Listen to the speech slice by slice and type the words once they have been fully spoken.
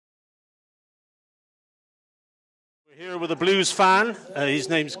We're here with a blues fan. His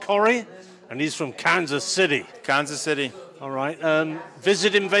name's CORY, and he's from Kansas City. Kansas City. All right.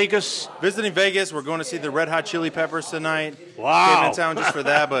 Visiting Vegas? Visiting Vegas. We're going to see the Red Hot Chili Peppers tonight. Wow. Came in town just for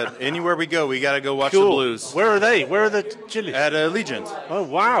that, but anywhere we go, we got to go watch Cool. the blues. Where are they? Where are the Chili's? At Allegiant. Oh,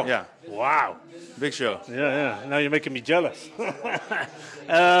 wow. Yeah. Wow. Big show. Yeah. Now you're making me jealous.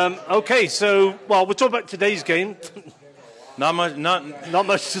 Okay, so, well, we'll talk about today's game. Not much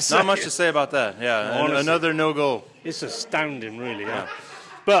to say. Not much to say about that. Yeah, another no goal. It's astounding, really. Yeah.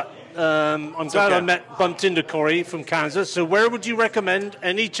 But I'm glad I bumped into CORY from Kansas. So where would you recommend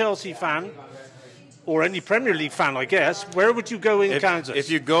any Chelsea fan or any Premier League fan, I guess, where would you go in Kansas?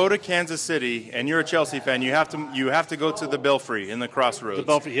 If you go to Kansas City and you're a Chelsea fan, you have to go to the Belfry in the Crossroads. The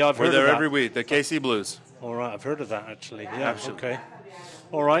Belfry, yeah, I've heard We're of there that. every week. The KC Blues. All right, I've heard of that actually. Yeah, Absolutely. Okay.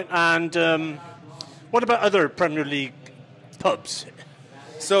 All right, and what about other Premier League pubs?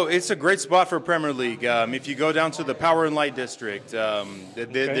 So it's a great spot for Premier League. If you go down to the Power and Light District,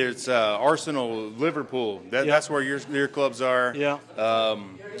 there's Arsenal, Liverpool. That's where your clubs are. Yeah.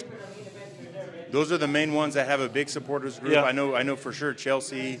 Those are the main ones that have a big supporters group. Yeah. I know for sure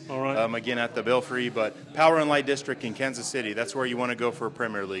Chelsea. All right. Again at the Belfry, but Power and Light District in Kansas City. That's where you want to go for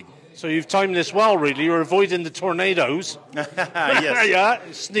Premier League. So you've timed this well, really. You're avoiding the tornadoes. Yes. Yeah,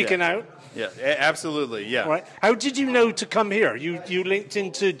 sneaking out. Yeah, absolutely. Yeah. Right. How did you know to come here? You linked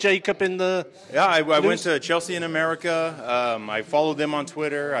into Jacob in the... Yeah, I went to Chelsea in America. I followed them on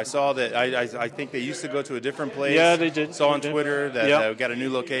Twitter. I saw that I think they used to go to a different place. Yeah, they did. Saw on Twitter that we got a new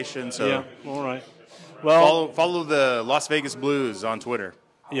location. So yeah, all right. Well, follow the Las Vegas Blues on Twitter.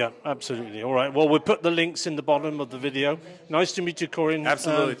 Yeah, absolutely. All right. Well, we'll put the links in the bottom of the video. Nice to meet you, CORY.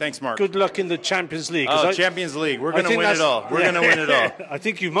 Absolutely. Thanks, Mark. Good luck in the Champions League. Oh, Champions League. We're going to win it all. We're going to win it all. I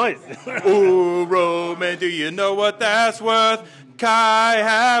think you might. Ooh, Roman, do you know what that's worth? Kai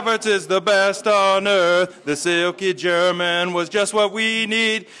Havertz is the best on earth. The silky German was just what we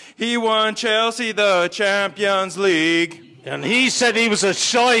need. He won Chelsea the Champions League. And he said he was a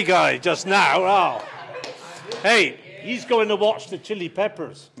shy guy just now. Oh. Hey. He's going to watch the Chili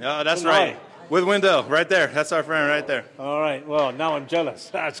Peppers. Oh, that's tonight. right. With Wendell, right there. That's our friend right there. All right. Well, now I'm jealous.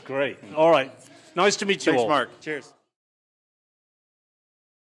 That's great. All right. Nice to meet you all. Thanks, Mark. Cheers.